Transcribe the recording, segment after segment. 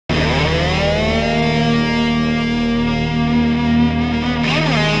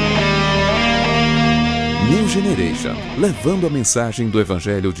Generation, levando a mensagem do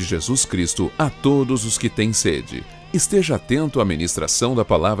Evangelho de Jesus Cristo a todos os que têm sede. Esteja atento à ministração da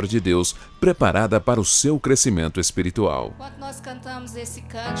Palavra de Deus, preparada para o seu crescimento espiritual. Enquanto nós cantamos esse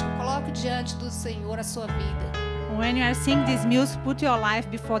cântico, coloque diante do Senhor a sua vida. When you are singing this music, put your life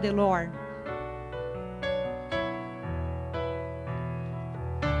before the Lord.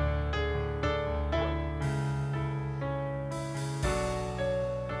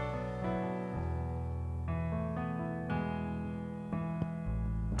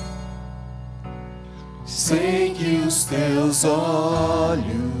 Sei que os teus olhos,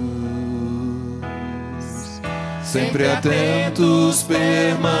 sempre atentos,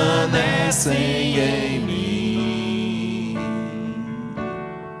 permanecem em mim,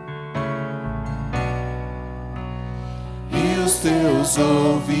 e os teus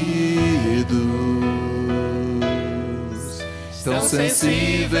ouvidos estão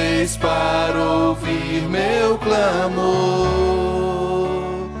sensíveis para ouvir meu clamor.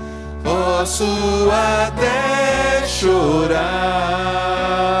 Posso até chorar,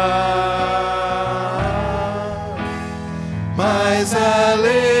 mas a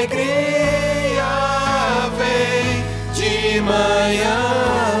alegria vem de manhã.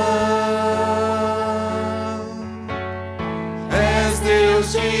 És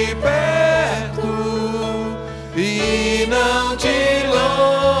Deus de perto e não de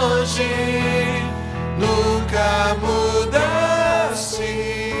longe, nunca mudaste.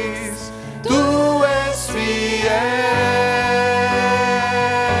 Tu és fiel,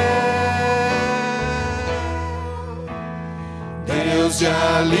 Deus de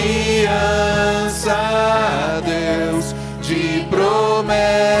aliança, Deus de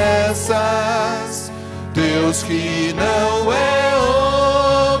promessas, Deus que não é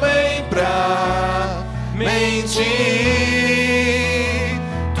homem pra mentir.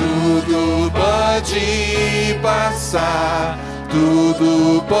 Tudo pode passar,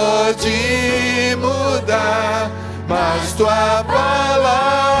 tudo pode mudar, mas tua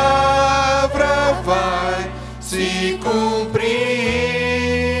palavra vai se cumprir.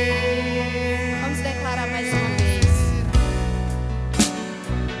 Vamos declarar mais uma vez.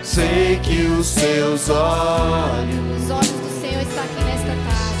 Sei que os teus olhos, Os olhos do Senhor estão aqui nesta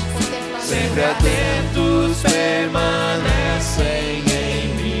tarde, contemplando sempre a atentos, permanecem em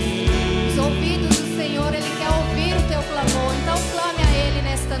mim. Os ouvidos do Senhor, Ele quer ouvir o teu clamor, então clame a Ele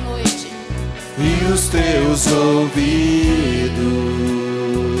nesta noite. E os teus ouvidos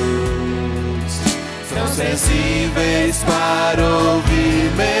são sensíveis para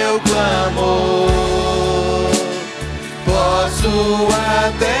ouvir meu clamor. Posso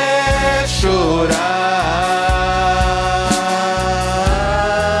até chorar,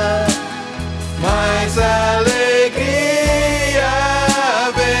 mas a alegria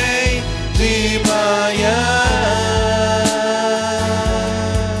vem de manhã.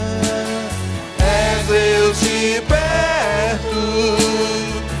 És Deus de perto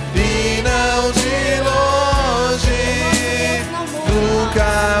e não de longe,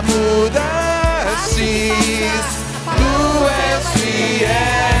 nunca mudastes. Tu és fiel,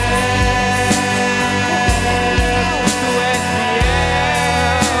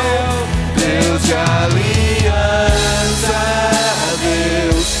 Deus de aliança,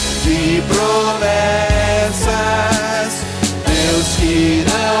 Deus de promessas, Deus que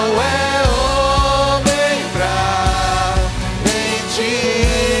não é homem pra mentir.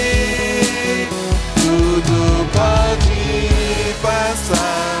 Tudo pode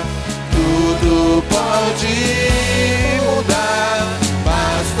passar, tudo pode mudar,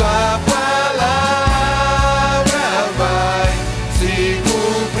 mas tua palavra vai se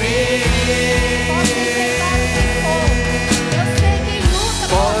cumprir.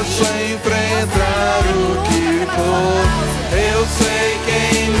 Posso enfrentar o que for, eu sei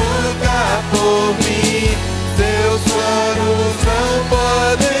quem luta por mim. Teus planos não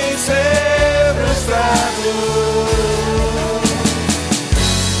podem ser frustrados.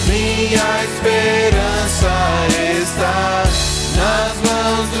 Minha esperança está nas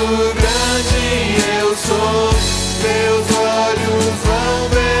mãos do grande eu sou. Teus olhos vão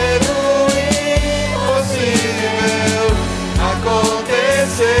ver o impossível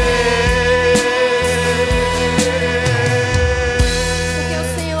acontecer. Porque o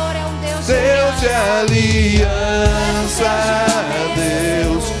Senhor é um Deus Deus de aliança,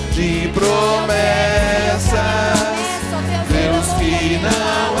 Deus de promessas, Deus que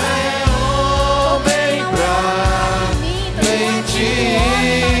não é homem pra mentir.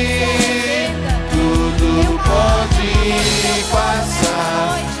 Tudo pode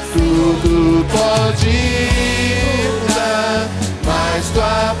passar, tudo pode mudar, mas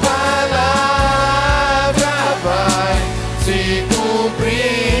tua palavra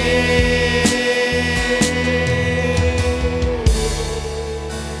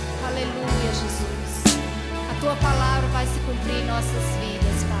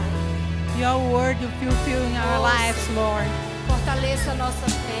Your word will fulfill in our lives, Lord. Fortaleça a nossa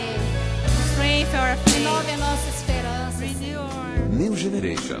fé. Strengthen our faith. Renove a nossa esperança. Renew Senhor. our... New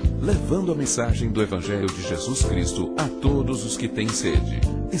Generation, levando a mensagem do Evangelho de Jesus Cristo a todos os que têm sede.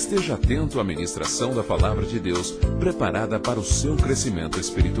 Esteja atento à ministração da Palavra de Deus, preparada para o seu crescimento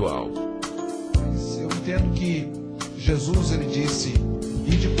espiritual. Eu entendo que Jesus, ele disse,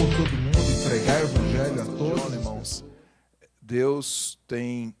 ide por todo mundo e pregar o Evangelho a todos, irmãos. Deus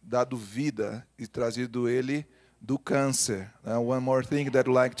tem dado vida e trazido ele do câncer. One more thing that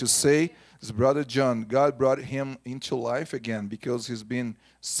I'd like to say is Brother John, God brought him into life again because he's been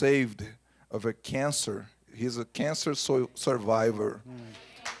saved of a cancer. He's a cancer survivor.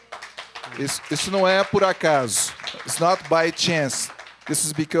 Isso não é por acaso. It's not by chance. This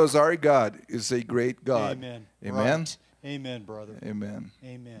is because our God is a great God. Amen. Amen. Right. Amen, brother. Amen.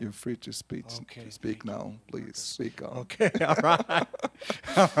 Amen. You're free to speak. Okay, Speak now, please. Speak on. Okay, all right.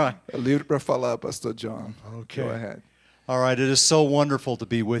 All right. É livre para falar, Pastor John. Okay. Go ahead. All right, it is so wonderful to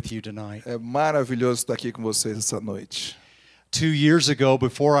be with you tonight. É maravilhoso estar aqui com vocês essa noite. 2 years ago,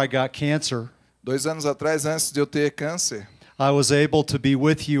 before I got cancer, 2 anos atrás, antes de eu ter câncer, I was able to be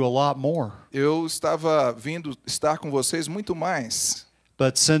with you a lot more. eu estava vindo estar com vocês muito mais.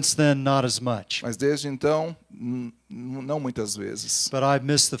 But since then, not as much. Mas desde então, não muitas vezes. But I've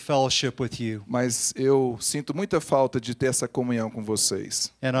missed the fellowship with you. Mas eu sinto muita falta de ter essa comunhão com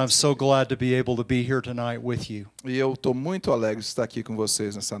vocês. And I'm so glad to be able to be here tonight with you. E eu estou muito alegre de estar aqui com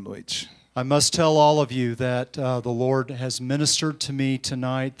vocês nessa noite. I must tell all of you that the Lord has ministered to me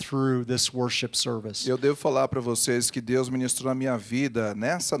tonight through this worship service. Eu devo falar para vocês que Deus ministrou na minha vida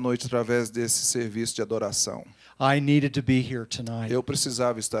nessa noite através desse serviço de adoração. I needed to be here tonight. Eu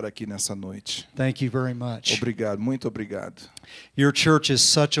precisava estar aqui nessa noite. Thank you very much. Obrigado, muito obrigado. Your church is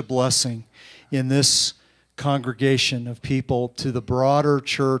such a blessing in this congregation of people to the broader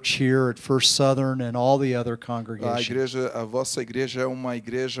church here at First Southern and all the other congregations. A vossa igreja é uma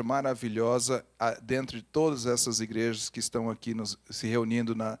igreja maravilhosa dentro de todas essas igrejas que estão aqui se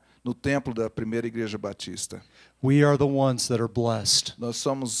reunindo no templo da primeira igreja batista. We are the ones that are blessed. Nós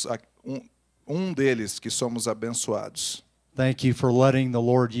somos um deles que somos abençoados. Thank you for letting the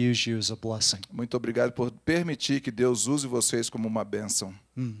Lord use you as a blessing. Muito obrigado por permitir que Deus use vocês como uma bênção.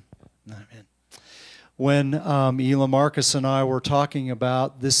 Amen. When Ela Marcus and I were talking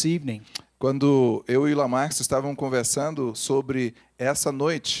about this evening, Quando eu e o Lamarcus estavam conversando sobre essa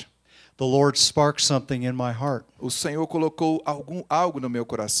noite, the Lord sparked something in my heart. o Senhor colocou algo no meu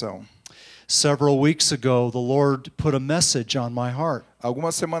coração. Several weeks ago, the Lord put a message on my heart.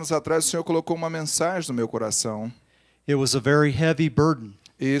 Algumas semanas atrás, o Senhor colocou uma mensagem no meu coração. It was a very heavy burden.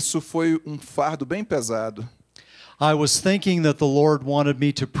 Isso foi um fardo bem pesado. I was thinking that the Lord wanted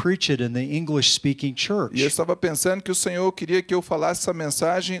me to preach it in the English-speaking church. E eu estava pensando que o Senhor queria que eu falasse essa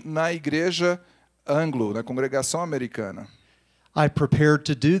mensagem na igreja anglo, na congregação americana. I prepared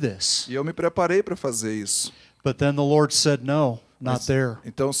to do this. E eu me preparei para fazer isso. But then the Lord said, no, not there.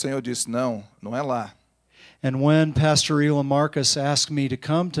 Então o Senhor disse, não é lá. And when Pastor Ela Marcus asked me to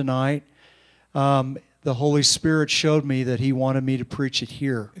come tonight, the Holy Spirit showed me that he wanted me to preach it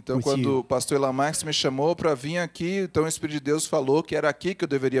here Então with quando o you. pastor Lamarcus me chamou para vir aqui, então o Espírito de Deus falou que era aqui que eu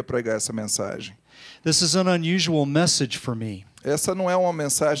deveria pregar essa mensagem. This is an unusual message for me. Essa não é uma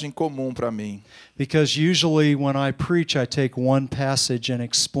mensagem comum para mim. Because usually when I preach, I take one passage and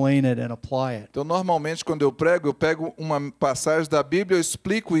explain it and apply it. Então normalmente quando eu pego uma passagem da Bíblia, eu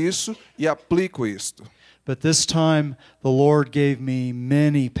explico isso e aplico isto. But this time, the Lord gave me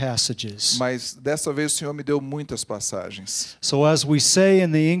many passages. Mas dessa vez o Senhor me deu muitas passagens. So as we say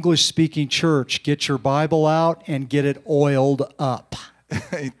in the English-speaking church, get your Bible out and get it oiled up.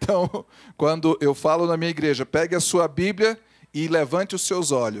 Então, quando eu falo na minha igreja, pegue a sua Bíblia e levante os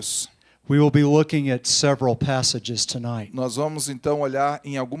seus olhos. We will be looking at several passages tonight. Nós vamos então olhar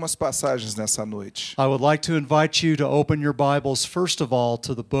em algumas passagens nessa noite. I would like to invite you to open your Bibles first of all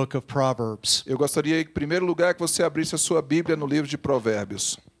to the book of Proverbs. Eu gostaria, em primeiro lugar, que você abrisse a sua Bíblia no livro de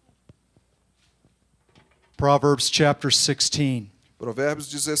Provérbios. Proverbs chapter 16. Provérbios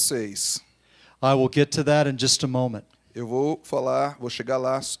 16. I will get to that in just a moment. Eu vou chegar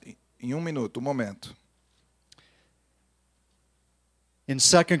lá em um minuto, um momento. In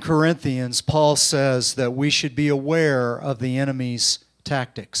 2 Corinthians, Paul says that we should be aware of the enemy's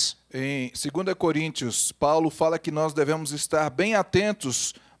tactics. Em 2 Coríntios, Paulo fala que nós devemos estar bem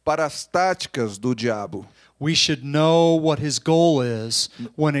atentos para as táticas do diabo. We should know what his goal is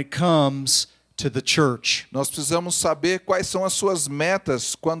when it comes to the church. Nós precisamos saber quais são as suas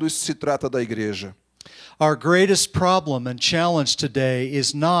metas quando isso se trata da igreja. Our greatest problem and challenge today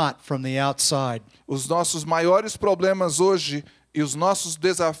is not from the outside. Os nossos maiores problemas hoje E os nossos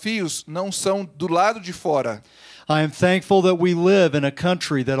desafios não são do lado de fora. I am thankful that we live in a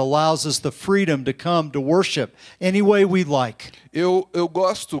country that allows us the freedom to come to worship any way we like. Eu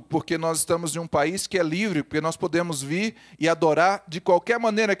gosto porque nós estamos em um país que é livre, porque nós podemos vir e adorar de qualquer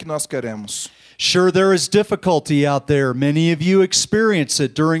maneira que nós queremos. Sure, there is difficulty out there. Many of you experience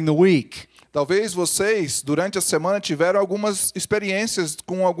it during the week. Talvez vocês, durante a semana, tiveram algumas experiências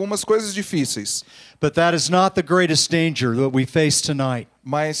com algumas coisas difíceis. But that is not the greatest danger that we face tonight.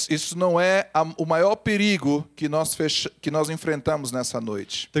 Mas isso não é o maior perigo que nós enfrentamos nessa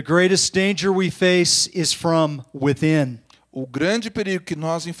noite. The greatest danger we face is from within. O grande perigo que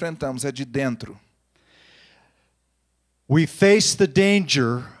nós enfrentamos é de dentro. We face the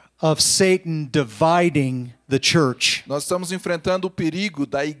danger of Satan dividing the church. Nós estamos enfrentando o perigo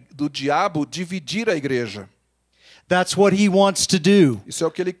do diabo dividir a igreja. That's what he wants to do. Isso é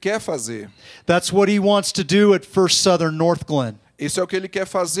o que ele quer fazer. That's what he wants to do at First Southern North Glen. Isso é o que ele quer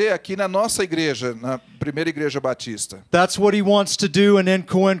fazer aqui na nossa igreja, na primeira igreja batista. That's what he wants to do in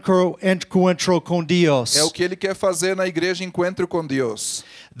Encuentro con Dios. É o que ele quer fazer na igreja Encontro com Deus.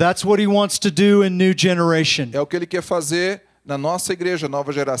 That's what he wants to do in New Generation. É o que ele quer fazer na nossa igreja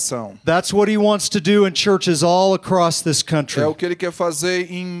Nova Geração. That's what he wants to do in churches all across this country. É o que ele quer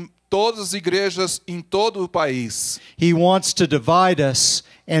fazer em todas as igrejas em todo o país. He wants to divide us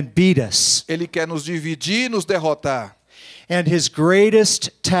and beat us. Ele quer nos dividir e nos derrotar. And his greatest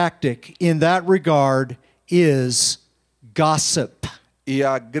tactic in that regard is gossip. E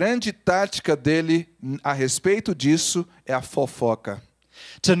a grande tática dele a respeito disso é a fofoca.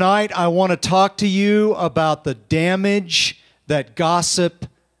 Tonight I want to talk to you about the damage that gossip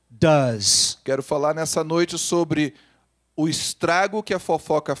does. Quero falar nessa noite sobre o estrago que a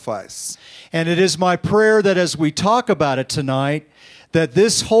fofoca faz. And it is my prayer that as we talk about it tonight, that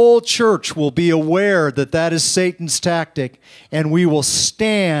this whole church will be aware that that is Satan's tactic and we will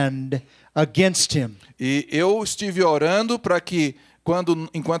stand against him. E eu estive orando para que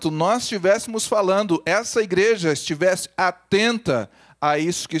enquanto nós estivéssemos falando, essa igreja estivesse atenta a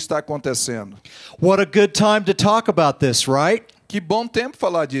isso que está acontecendo. What a good time to talk about this, right? Que bom tempo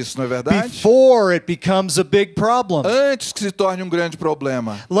falar disso, não é verdade? Before it becomes a big problem. Antes que se torne um grande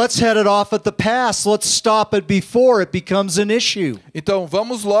problema. Let's head it off at the pass. Let's stop it before it becomes an issue. Então,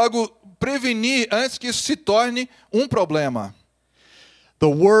 vamos logo prevenir antes que isso se torne um problema. The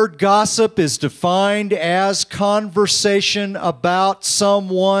word gossip is defined as conversation about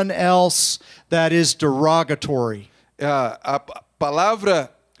someone else that is derogatory. A palavra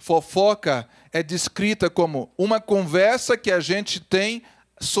fofoca é descrita como uma conversa que a gente tem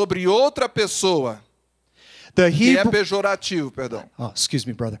sobre outra pessoa. Que é pejorativo, perdão. Oh, excuse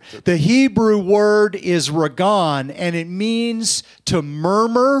me, brother. The Hebrew word is ragan, and it means to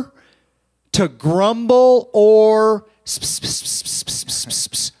murmur, to grumble, or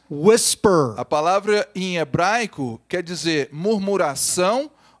whisper. A palavra em hebraico quer dizer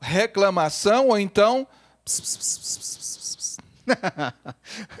murmuração, reclamação ou então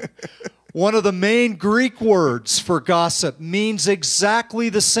One of the main Greek words for gossip means exactly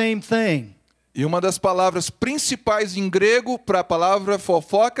the same thing. E uma das palavras principais em grego para a palavra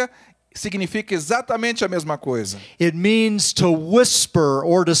fofoca significa exatamente a mesma coisa. It means to whisper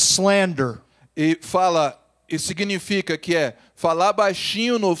or to slander. E significa que é falar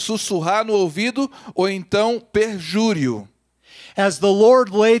baixinho, sussurrar no ouvido ou então perjúrio. As the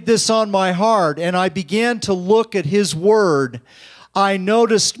Lord laid this on my heart and I began to look at his word, I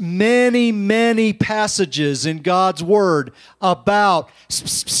noticed many, many passages in God's word about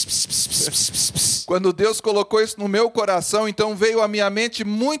Quando Deus colocou isso no meu coração, então veio à minha mente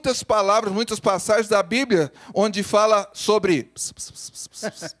muitas palavras, muitas passagens da Bíblia onde fala sobre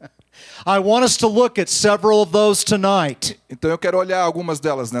I want us to look at several of those tonight. Então eu quero olhar algumas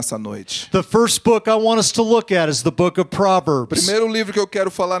delas nessa noite. The first book I want us to look at is the book of O Proverbs. primeiro livro que eu quero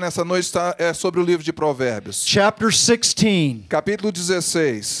falar nessa noite é sobre o livro de Provérbios. Chapter 16, Capítulo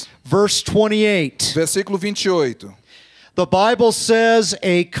 16, verse 28. versículo 28. The Bible says,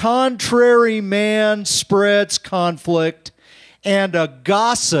 a contrary man spreads conflict, and a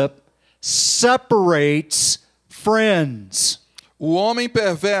gossip separates friends. O homem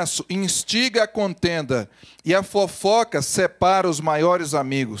perverso instiga a contenda e a fofoca separa os maiores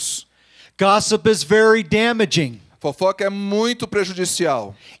amigos. Gossip is very damaging. Fofoca é muito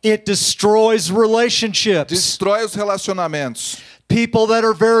prejudicial. It destroys relationships. Destrói os relacionamentos. People that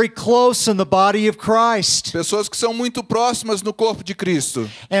are very close in the body of Christ. Pessoas que são muito próximas no corpo de Cristo.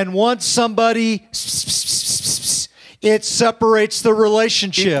 And once somebody, it separates the E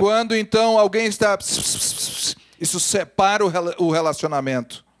relationship. quando então alguém está... Isso separa o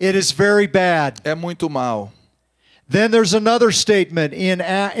relacionamento. It is very bad. É muito mal. Then there's another statement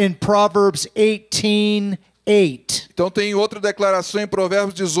in Proverbs 18:8. Então tem outra declaração em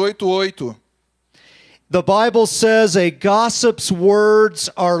Provérbios 18:8. The Bible says a gossip's words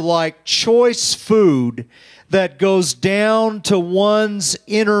are like choice food that goes down to one's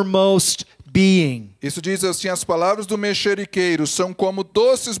innermost being. Isso diz assim: as palavras do mexeriqueiro são como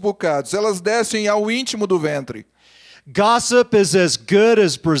doces bocados, elas descem ao íntimo do ventre. Gossip is as good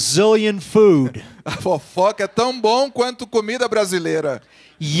as Brazilian food. A fofoca é tão bom quanto comida brasileira.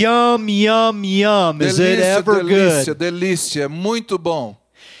 Yum, yum, yum. Is it ever delícia, good? delícia, muito bom.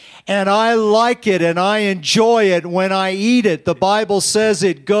 And I like it and I enjoy it when I eat it. The Bible says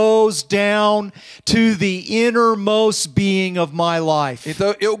it goes down to the innermost being of my life.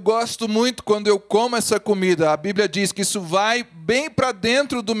 Então eu gosto muito quando eu como essa comida. A Bíblia diz que isso vai bem para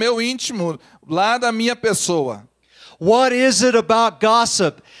dentro do meu íntimo, lá da minha pessoa. What is it about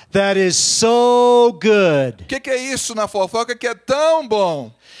gossip that is so good? O que é isso na fofoca que é tão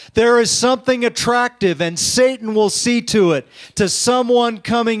bom? There is something attractive, and Satan will see to it, to someone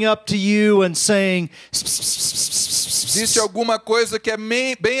coming up to you and saying, existe alguma coisa que é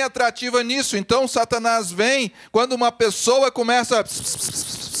bem atrativa nisso. Então Satanás vem quando uma pessoa começa a...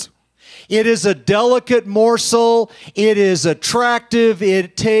 It is a delicate morsel, it is attractive,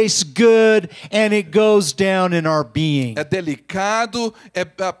 it tastes good, and it goes down in our being. É delicado, é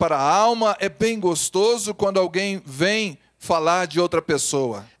para a alma, é bem gostoso quando alguém vem falar de outra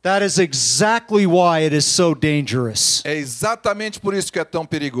pessoa. That is exactly why it is so dangerous. É exatamente por isso que é tão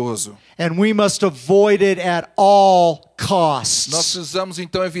perigoso. And we must avoid it at all costs. Nós precisamos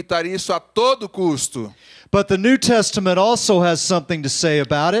então evitar isso a todo custo. But the New Testament also has something to say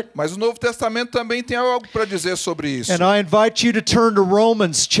about it. Mas o Novo Testamento também tem algo para dizer sobre isso. And I invite you to turn to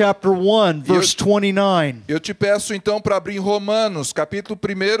Romans chapter 1, verse 29. Eu te peço então para abrir Romanos, capítulo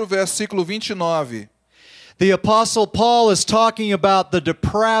 1, versículo 29. The Apostle Paul is talking about the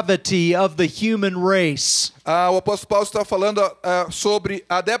depravity of the human race. O apóstolo Paulo está falando sobre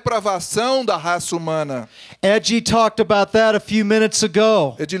a depravação da raça humana. Edgy talked about that a few minutes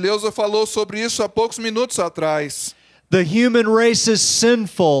ago. Edileuza falou sobre isso há poucos minutos atrás. The human race is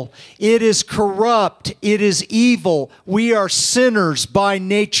sinful, it is corrupt, it is evil. We are sinners by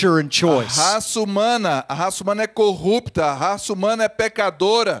nature and choice. A raça humana é corrupta, a raça humana é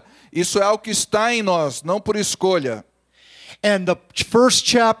pecadora. Isso é algo que está em nós, não por escolha. And the first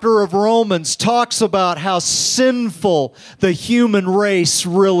chapter of Romans talks about how sinful the human race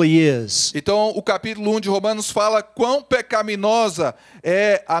really is. Então, o capítulo 1 de Romanos fala quão pecaminosa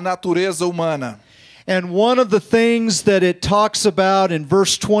é a natureza humana. And one of the things that it talks about in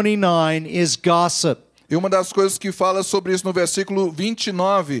verse 29 is gossip. E uma das coisas que fala sobre isso no versículo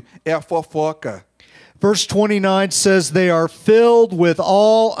 29 é a fofoca. Verse 29 says, they are filled with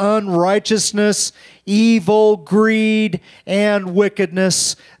all unrighteousness, evil, greed, and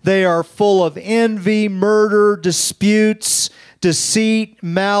wickedness. They are full of envy, murder, disputes, deceit,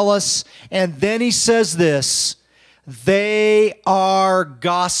 malice. And then he says this, they are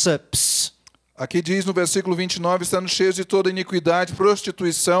gossips. Aqui diz no versículo 29, estando cheios de toda iniquidade,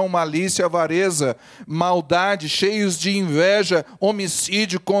 prostituição, malícia, avareza, maldade, cheios de inveja,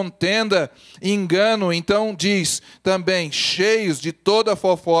 homicídio, contenda, engano. Então diz também, cheios de toda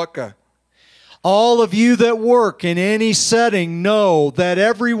fofoca. All of you that work in any setting know that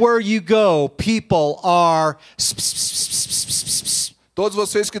everywhere you go, people are... Todos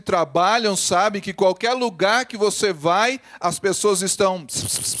vocês que trabalham sabem que qualquer lugar que você vai, as pessoas estão...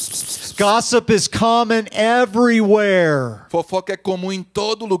 Gossip is common everywhere. Fofoca é comum em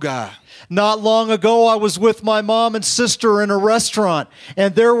todo lugar. Not long ago, I was with my mom and sister in a restaurant,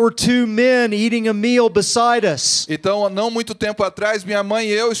 and there were two men eating a meal beside us. Então, não muito tempo atrás, minha mãe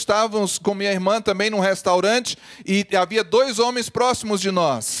e eu estávamos com minha irmã também num restaurante e havia dois homens próximos de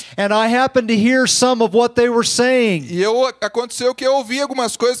nós. And I happened to hear some of what they were saying. E aconteceu que eu ouvi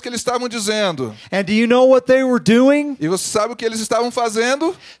algumas coisas que eles estavam dizendo. And do you know what they were doing? E você sabe o que eles estavam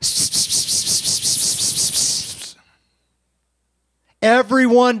fazendo?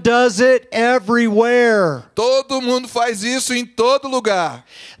 Everyone does it everywhere. Todo mundo faz isso em todo lugar.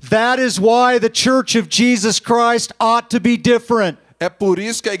 That is why the Church of Jesus Christ ought to be different. É por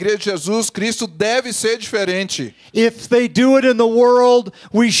isso que a igreja de Jesus Cristo deve ser diferente. If they do it in the world,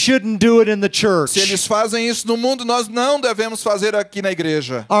 we shouldn't do it in the church. Se eles fazem isso no mundo, nós não devemos fazer aqui na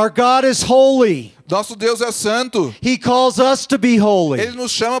igreja. Our God is holy. Nosso Deus é santo. He calls us to be holy. Ele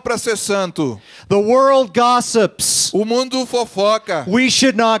nos chama para ser santo. The world gossips. O mundo fofoca. We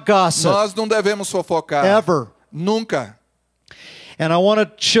should not gossip. Nós não devemos fofocar. Ever. Nunca. And I want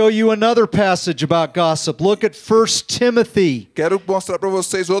to show you another passage about gossip. Look at 1 Timothy, Quero mostrar para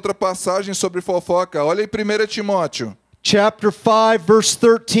vocês outra passagem sobre fofoca. Olha em 1 Timóteo, chapter 5, verse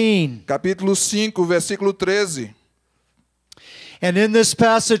 13. capítulo 5, versículo 13. And in this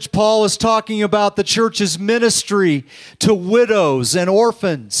passage, Paul is talking about the church's ministry to widows and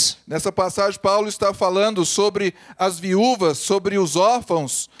orphans. Nessa passagem, Paulo está falando sobre as viúvas, sobre os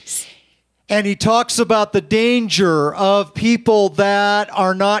órfãos. And he talks about the danger of people that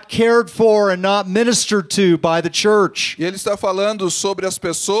are not cared for and not ministered to by the church. E ele está falando sobre as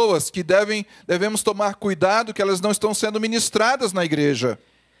pessoas que devemos tomar cuidado que elas não estão sendo ministradas na igreja.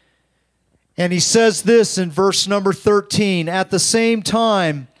 And he says this in verse number 13, at the same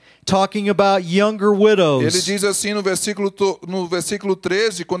time, talking about younger widows. Ele diz assim no versículo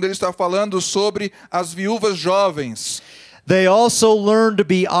 13, quando ele está falando sobre as viúvas jovens. They also learn to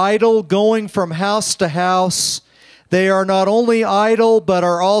be idle, going from house to house. They are not only idle, but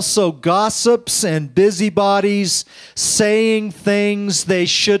are also gossips and busybodies, saying things they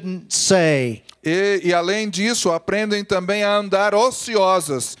shouldn't say. E além disso, aprendem também a andar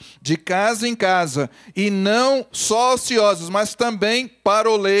ociosas, de casa em casa, e não só ociosas, mas também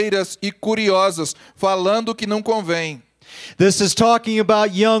paroleiras e curiosas, falando o que não convém. This is talking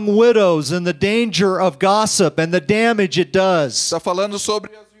about young widows and the danger of gossip and the damage it does. Está falando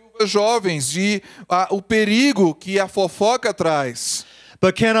sobre as viúvas jovens e o perigo que a fofoca traz.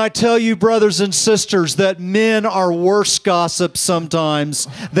 But can I tell you, brothers and sisters, that men are worse gossips sometimes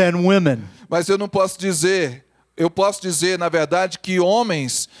than women? Mas eu posso dizer, na verdade, que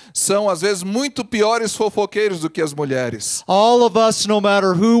homens são, às vezes, muito piores fofoqueiros do que as mulheres. All of us, no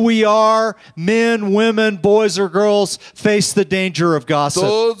matter who we are, men, women, boys or girls, face the danger of gossip.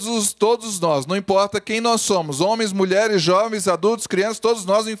 Todos nós, não importa quem nós somos, homens, mulheres, jovens, adultos, crianças, todos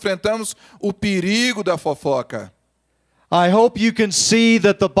nós enfrentamos o perigo da fofoca. I hope you can see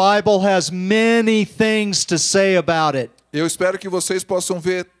that the Bible has many things to say about it. Eu espero que vocês possam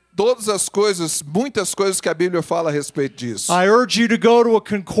ver todas as coisas, muitas coisas que a Bíblia fala a respeito disso. I urge you to go to a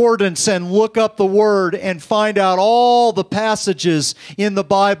concordance and look up the word and find out all the passages in the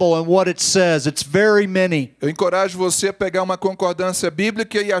Bible and what it says. It's very many. Eu encorajo você a pegar uma concordância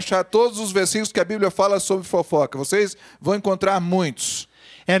bíblica e achar todos os versículos que a Bíblia fala sobre fofoca. Vocês vão encontrar muitos.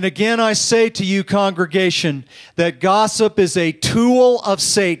 And again I say to you, congregation, that gossip is a tool of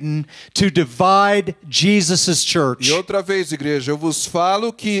Satan to divide Jesus' church. E outra vez, igreja, eu vos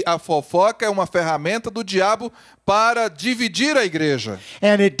falo que a fofoca é uma ferramenta do diabo para dividir a igreja.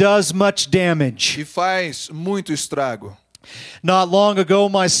 And it does much damage. E faz muito estrago. Not long ago,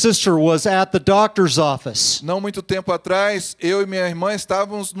 my sister was at the doctor's office. Não muito tempo atrás, eu e minha irmã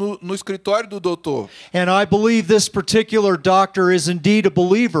estávamos no escritório do doutor. And I believe this particular doctor is indeed a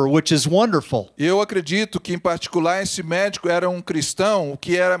believer, which is wonderful. Eu acredito que, em particular, esse médico era um cristão, o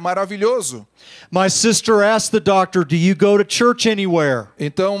que era maravilhoso. My sister asked the doctor, "Do you go to church anywhere?"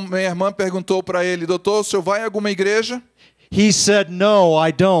 Então, minha irmã perguntou para ele, doutor, o senhor vai a alguma igreja? He said, "No,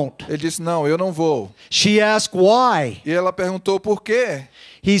 I don't." Ele disse, não, eu não vou. She asked why. E ela perguntou por quê?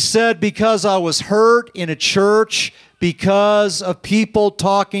 He said, "Because I was hurt in a church because of people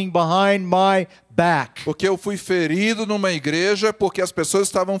talking behind my back." Porque eu fui ferido numa igreja porque as pessoas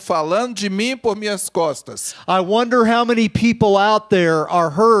estavam falando de mim por minhas costas. I wonder how many people out there are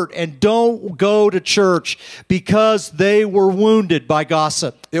hurt and don't go to church because they were wounded by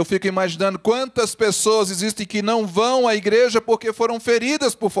gossip. Eu fico imaginando quantas pessoas existem que não vão à igreja porque foram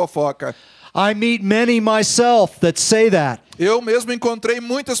feridas por fofoca. I meet many myself that say that. Eu mesmo encontrei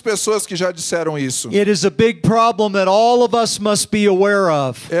muitas pessoas que já disseram isso. It is a big problem that all of us must be aware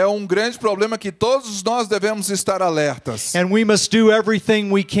of. É um grande problema que todos nós devemos estar alertas. And we must do everything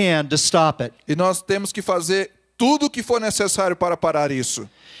we can to stop it. E nós temos que fazer tudo o que for necessário para parar isso.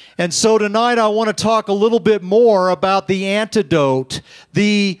 And so tonight I want to talk a little bit more about the antidote,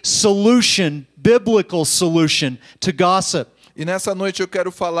 the solution, biblical solution to gossip. E nessa noite eu quero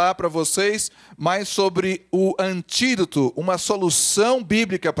falar para vocês mais sobre o antídoto, uma solução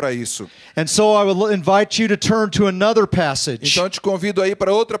bíblica para isso. And so I will invite you to turn to another passage. Então eu te convido aí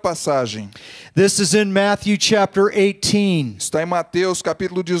para outra passagem. This is in Matthew chapter 18. Está em Mateus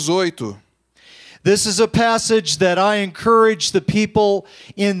capítulo 18. This is a passage that I encourage the people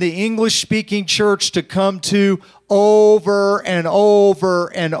in the English-speaking church to come to over and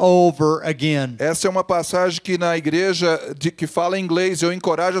over and over again. Essa é uma passagem que na igreja que fala inglês eu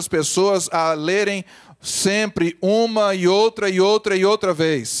encorajo as pessoas a lerem sempre uma e outra e outra e outra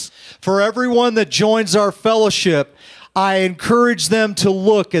vez. For everyone that joins our fellowship, I encourage them to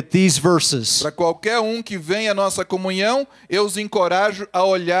look at these verses. Para qualquer que vem à nossa comunhão, eu os encorajo a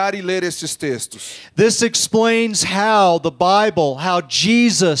olhar e ler esses textos. This explains how the Bible, how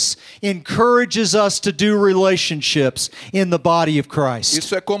Jesus encourages us to do relationships in the body of Christ.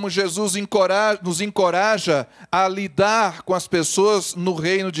 Isso é como Jesus nos encoraja a lidar com as pessoas no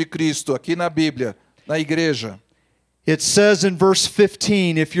reino de Cristo, aqui na Bíblia, na igreja. It says in verse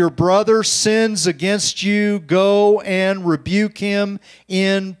 15, if your brother sins against you, go and rebuke him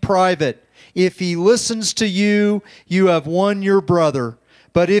in private. If he listens to you, you have won your brother.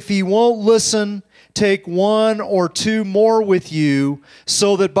 But if he won't listen, take one or two more with you,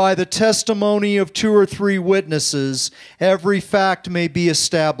 so that by the testimony of 2 or 3 witnesses, every fact may be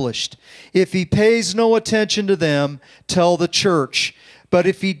established. If he pays no attention to them, tell the church. But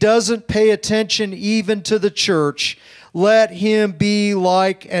if he doesn't pay attention even to the church, let him be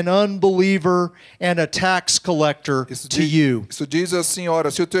like an unbeliever and a tax collector to you. Isso diz assim, ora,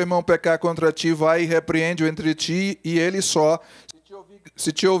 se o teu irmão pecar contra ti, vai e repreende-o entre ti e ele só.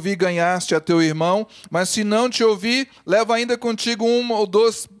 Se te ouvir, ganhaste a teu irmão, mas se não te ouvir, leva ainda contigo 1 ou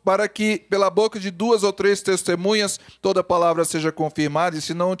 2, para que pela boca de 2 ou 3 testemunhas toda palavra seja confirmada, e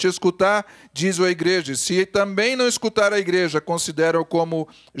se não te escutar, diz a igreja. Se também não escutar a igreja, considera-o como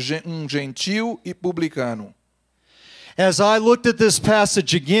um gentil e publicano. As I looked at this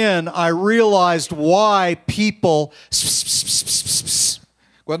passage again, I realized why people...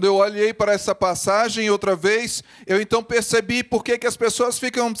 Quando eu olhei para essa passagem outra vez, eu então percebi por que as pessoas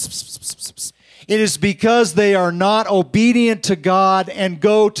ficam... It is because they are not obedient to God and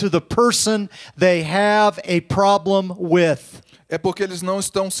go to the person they have a problem with. É porque eles não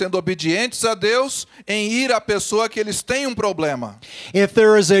estão sendo obedientes a Deus em ir à pessoa que eles têm um problema. If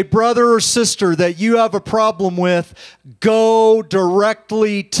there is a brother or sister that you have a problem with, go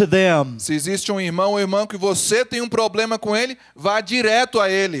directly to them. Se existe um irmão ou irmã que você tem um problema com ele, vá direto a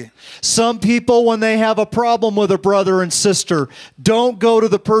ele. Some people, when they have a problem with a brother and sister, don't go to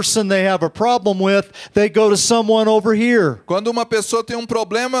the person they have a problem with, they go to someone over here. Quando uma pessoa tem um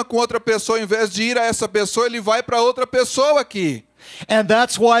problema com outra pessoa, em vez de ir a essa pessoa, ele vai para outra pessoa aqui. And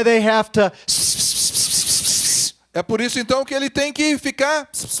that's why they have to... É por isso então que ele tem que ficar...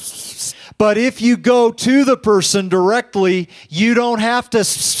 But if you go to the person directly, you don't have to...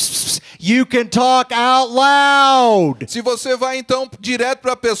 You can talk out loud. Se você vai então direto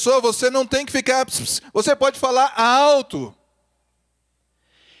para a pessoa, você não tem que ficar... Você pode falar alto.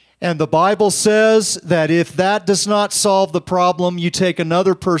 And the Bible says that if that does not solve the problem, you take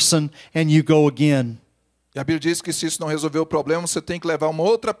another person and you go again. E a Bíblia diz que se isso não resolver o problema, você tem que levar uma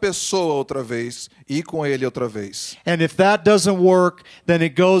outra pessoa outra vez e ir com ele outra vez. And if that doesn't work, then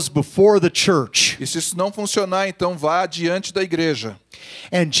it goes before the church. E se isso não funcionar, então vá diante da igreja.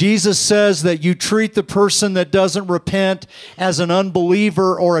 And Jesus says that you treat the person that doesn't repent as an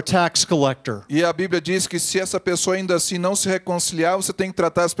unbeliever or a tax collector. E a Bíblia diz que se essa pessoa ainda assim não se reconciliar, você tem que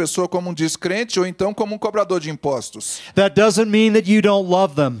tratar essa pessoa como um descrente ou então como um cobrador de impostos. That doesn't mean that you don't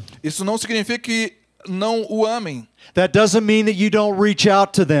love them. Isso não significa que não o amem. That doesn't mean that you don't reach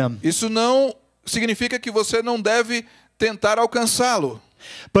out to them. Isso não significa que você não deve tentar alcançá-lo.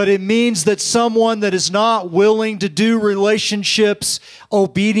 But it means that someone that is not willing to do relationships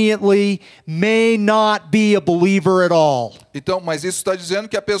obediently may not be a believer at all. Então, mas isso está dizendo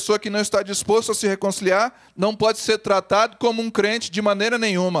que a pessoa que não está disposta a se reconciliar não pode ser tratado como um crente de maneira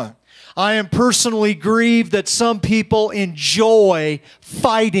nenhuma. I am personally grieved that some people enjoy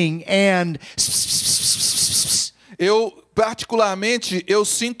fighting and... Eu, particularmente, eu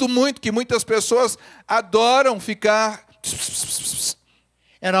sinto muito que muitas pessoas adoram ficar...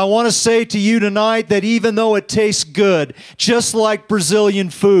 And I want to say to you tonight that even though it tastes good, just like Brazilian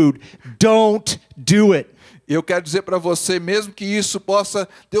food, don't do it. Eu quero dizer para você, mesmo que isso possa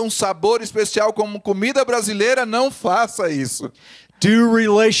ter um sabor especial como comida brasileira, não faça isso. Do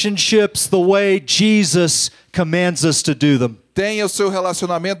relationships the way Jesus commands us to do them. Tenha o seu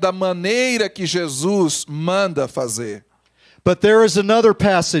relacionamento da maneira que Jesus manda fazer. But there is another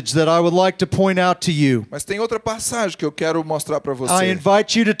passage that I would like to point out to you. Mas tem outra passagem que eu quero mostrar para você. I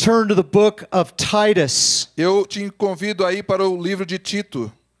invite you to turn to the book of Titus. Eu te convido aí para o livro de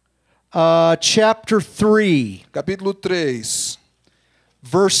Tito. Chapter 3. Capítulo 3.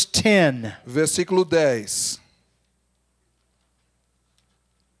 Verse 10. Versículo 10.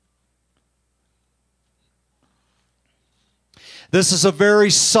 This is a very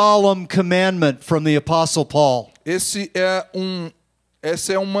solemn commandment from the Apostle Paul. Esse é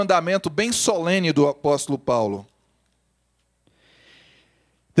um mandamento bem solene do apóstolo Paulo.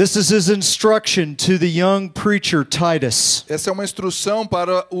 This is his instruction to the young preacher Titus. Essa é uma instrução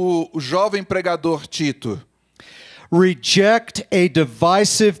para o jovem pregador Tito. Reject a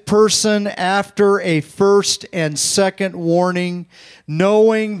divisive person after a first and second warning,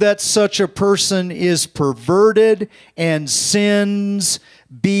 knowing that such a person is perverted and sins,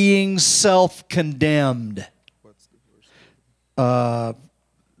 being self-condemned.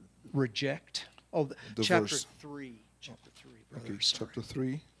 Reject. Oh, The chapter verse. 3. Chapter 3. Okay, chapter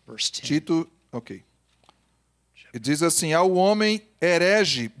 3. Verse 10. Tito, ok. E diz assim: ao homem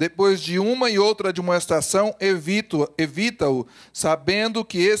herege, depois de uma e outra admoestação, evita-o, sabendo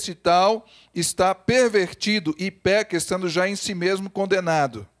que esse tal está pervertido e peca, estando já em si mesmo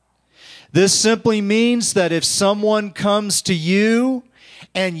condenado. This simply means that if someone comes to you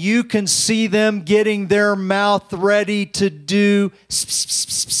and you can see them getting their mouth ready to do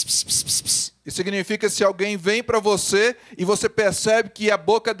Isso significa se alguém vem para você e você percebe que a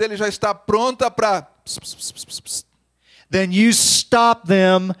boca dele já está pronta para... then you stop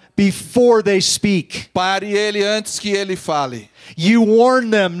them before they speak. Pare ele antes que ele fale. You warn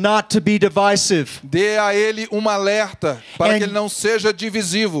them not to be divisive. Dê a ele um alerta para que ele não seja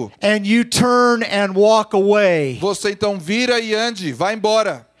divisivo. And you turn and walk away. Você então vira e ande, vá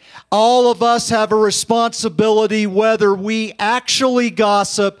embora. All of us have a responsibility whether we actually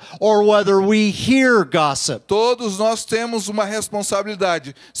gossip or whether we hear gossip. Todos nós temos uma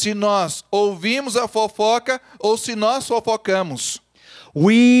responsabilidade. Se nós ouvimos a fofoca ou se nós fofocamos.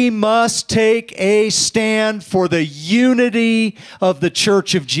 We must take a stand for the unity of the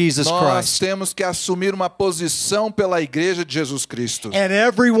Church of Jesus Nós Christ. temos que assumir uma posição pela igreja de Jesus Cristo. And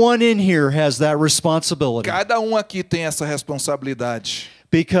everyone in here has that responsibility. Cada um aqui tem essa responsabilidade.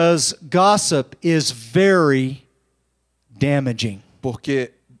 Because gossip is very damaging.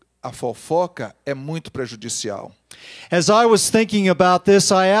 Porque a fofoca é muito prejudicial. As I was thinking about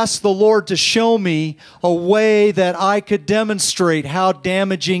this, I asked the Lord to show me a way that I could demonstrate how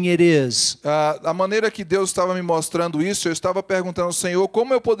damaging it is. A maneira que Deus estava me mostrando isso, eu estava perguntando ao Senhor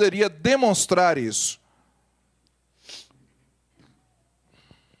como eu poderia demonstrar isso.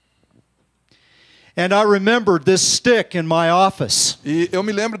 And I remembered this stick in my office. E eu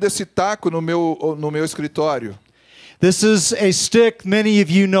me lembro desse taco no meu escritório. This is a stick, many of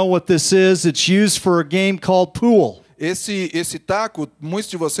you know what this is. It's used for a game called pool. Esse taco,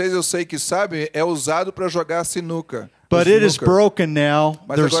 muitos de vocês eu sei que sabem, é usado para jogar sinuca. But it is Snooker. broken now.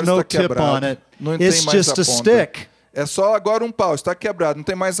 Mas There's agora no está tip quebrado. on it. Não tem It's mais just a a ponta. stick. É só agora um pau, está quebrado, não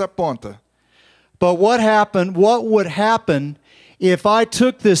tem mais a ponta. But what would happen if I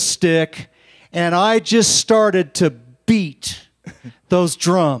took this stick and I just started to beat those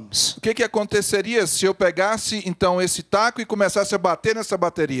drums? O que aconteceria se eu pegasse então esse taco e começasse a bater nessa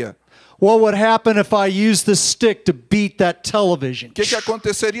bateria? What would happen if I used the stick to beat that television? O que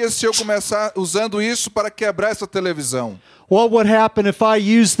aconteceria se eu começar usando isso para quebrar essa televisão? What would happen if I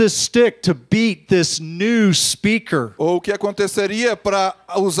used this stick to beat this new speaker? Ou o que aconteceria para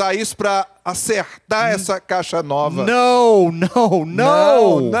usar isso para acertar essa caixa nova? No.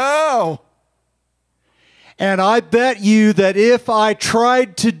 Não! And I bet you that if I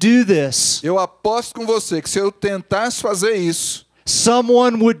tried to do this, Eu aposto com você que se eu tentasse fazer isso,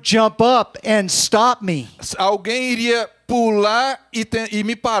 someone would jump up and stop me. alguém iria pular e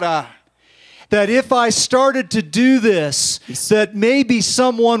me parar. That if I started to do this, that maybe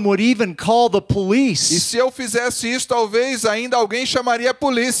someone would even call the E police. se eu fizesse isso, talvez ainda alguém chamaria a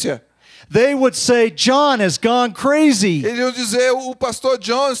polícia. They would say, John has gone crazy. Eles iam dizer, o pastor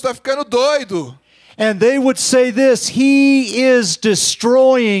John está ficando doido. And they would say this, he is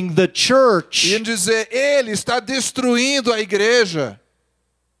destroying the church. Iam dizer, ele está destruindo a igreja.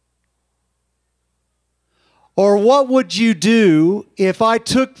 Or what would you do if I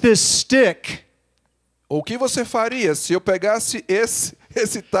took this stick O que você faria se eu pegasse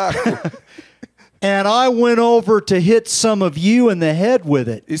esse taco and I went over to hit some of you in the head with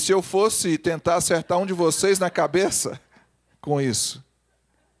it? e se eu fosse tentar acertar um de vocês na cabeça com isso?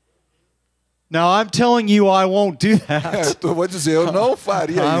 Now I'm telling you I won't do that. Eu vou dizer, eu não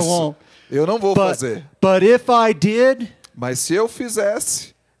faria I isso. won't. Eu não vou fazer. But if I did, Mas se eu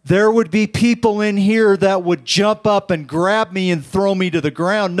fizesse, there would be people in here that would jump up and grab me and throw me to the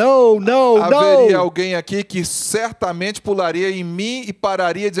ground. No. haveria alguém aqui que certamente pularia em mim e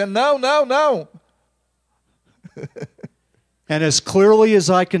pararia dizendo, não. And as clearly as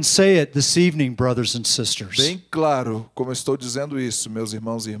I can say it this evening, brothers and sisters, Bem claro como eu estou dizendo isso, meus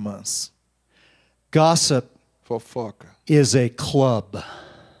irmãos e irmãs. gossip Fofoca is a club.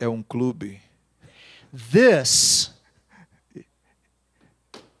 é um clube.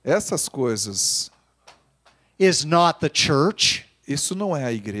 Essas coisas, Is not the church. isso não é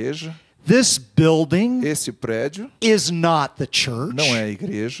a igreja. This building Esse prédio is not the church. não é a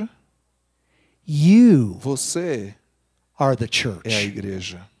igreja. You Você are the é a church.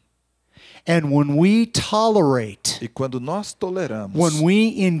 igreja. And when we tolerate, E quando nós toleramos, when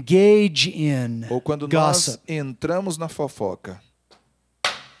we engage in ou quando nós gossip, entramos na fofoca,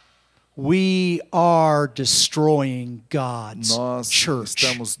 we are destroying God's nós church.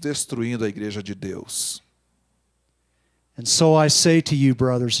 estamos destruindo a igreja de Deus. And so I say to you,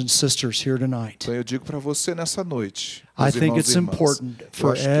 brothers and sisters here tonight, Então eu digo para você nessa noite, I meus think irmãos it's e irmãs, important eu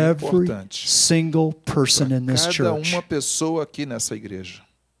for acho que é every importante single person in this cada church, uma pessoa aqui nessa igreja,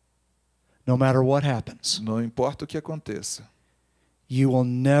 no matter what happens, não importa o que aconteça, you will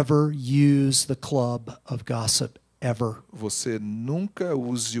never use the club of gossip ever. você nunca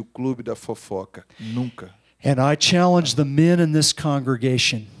use o clube da fofoca, nunca. And I challenge the men in this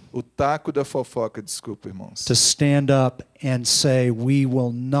congregation O taco da fofoca, desculpa, irmãos. to stand up and say, we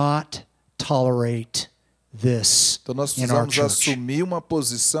will not tolerate this Então nós in our precisamos church. assumir uma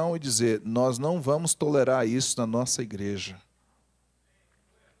posição e dizer, nós não vamos tolerar isso na nossa igreja.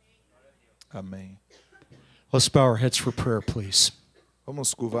 Amém. Let's bow our heads for prayer, please.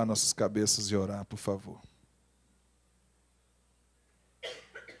 Vamos curvar nossas cabeças e orar, por favor.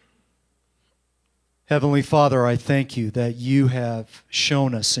 Heavenly Father, I thank you that you have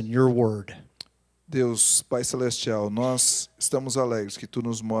shown us in your word Deus, Pai Celestial, nós estamos alegres que Tu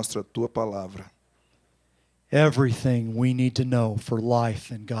nos mostra a Tua palavra. everything we need to know for life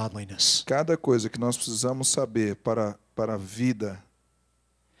and godliness. Cada coisa que nós precisamos saber para a vida.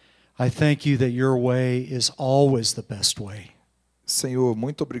 I thank you that your way is always the best way. Senhor,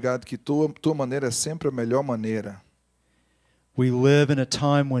 muito obrigado que tua maneira é sempre a melhor maneira. We live in a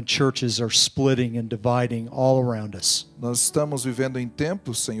time when churches are splitting and dividing all around us. Nós estamos vivendo em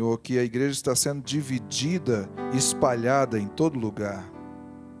tempos, Senhor, que a igreja está sendo dividida, espalhada em todo lugar.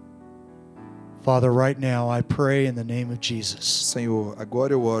 Father, right now I pray in the name of Jesus Senhor,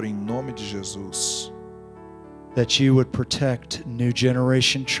 agora eu oro em nome de Jesus. that you would protect New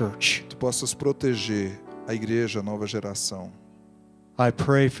Generation Church. Tu possas proteger a igreja, a nova geração. I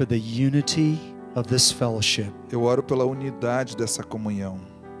pray for the unity of this fellowship. Eu oro pela unidade dessa comunhão.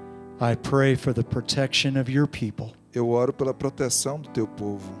 I pray for the protection of your people. Eu oro pela proteção do teu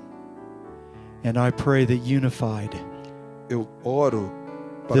povo. And I pray that unified, Eu oro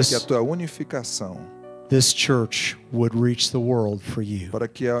para This- que a tua unificação, this church would reach the world for you. para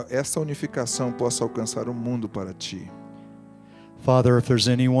que essa unificação possa alcançar o mundo para ti. Father, if there's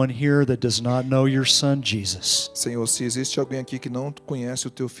anyone here that does not know your son Jesus, Senhor, se existe alguém aqui que não conhece o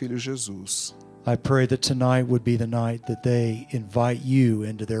teu filho Jesus, I pray that tonight would be the night that they invite you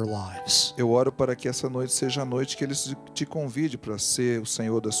into their lives. eu oro para que essa noite seja a noite que eles te convide para ser o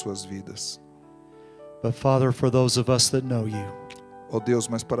Senhor das suas vidas. But Father, for those of us that know you, Ó Deus,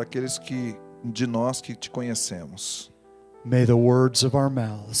 mas para aqueles de nós que te conhecemos, may the words of our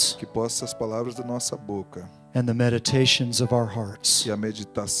mouths que possam as palavras da nossa boca and the meditations of our hearts e a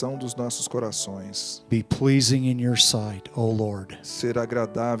meditação dos nossos corações be pleasing in your sight, O Lord, ser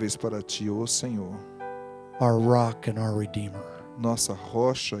agradáveis para ti, ó Senhor, our rock and our redeemer. nossa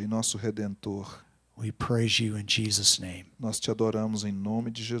rocha e nosso redentor. We praise you in Jesus' name. Nós te adoramos em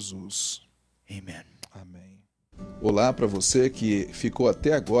nome de Jesus. Amen. Amém. Olá para você que ficou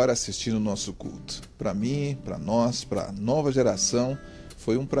até agora assistindo o nosso culto. Para mim, para nós, para a nova geração,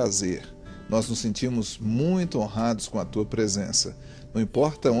 foi um prazer. Nós nos sentimos muito honrados com a tua presença. Não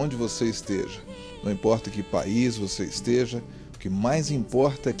importa onde você esteja, não importa que país você esteja, o que mais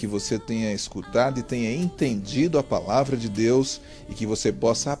importa é que você tenha escutado e tenha entendido a palavra de Deus e que você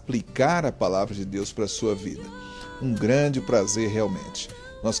possa aplicar a palavra de Deus para a sua vida. Um grande prazer realmente.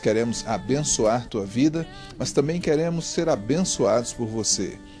 Nós queremos abençoar tua vida, mas também queremos ser abençoados por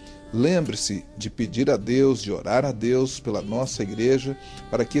você. Lembre-se de pedir a Deus, de orar a Deus pela nossa igreja,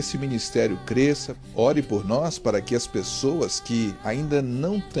 para que esse ministério cresça. Ore por nós para que as pessoas que ainda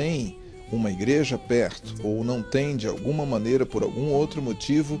não têm uma igreja perto ou não têm de alguma maneira, por algum outro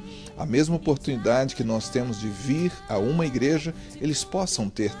motivo, a mesma oportunidade que nós temos de vir a uma igreja, eles possam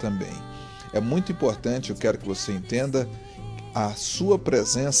ter também. É muito importante, eu quero que você entenda, a sua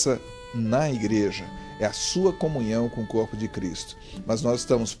presença na igreja, é a sua comunhão com o corpo de Cristo. Mas nós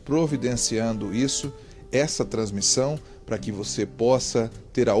estamos providenciando isso, essa transmissão, para que você possa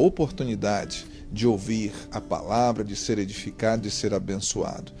ter a oportunidade de ouvir a palavra, de ser edificado, de ser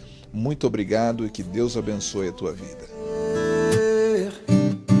abençoado. Muito obrigado e que Deus abençoe a tua vida.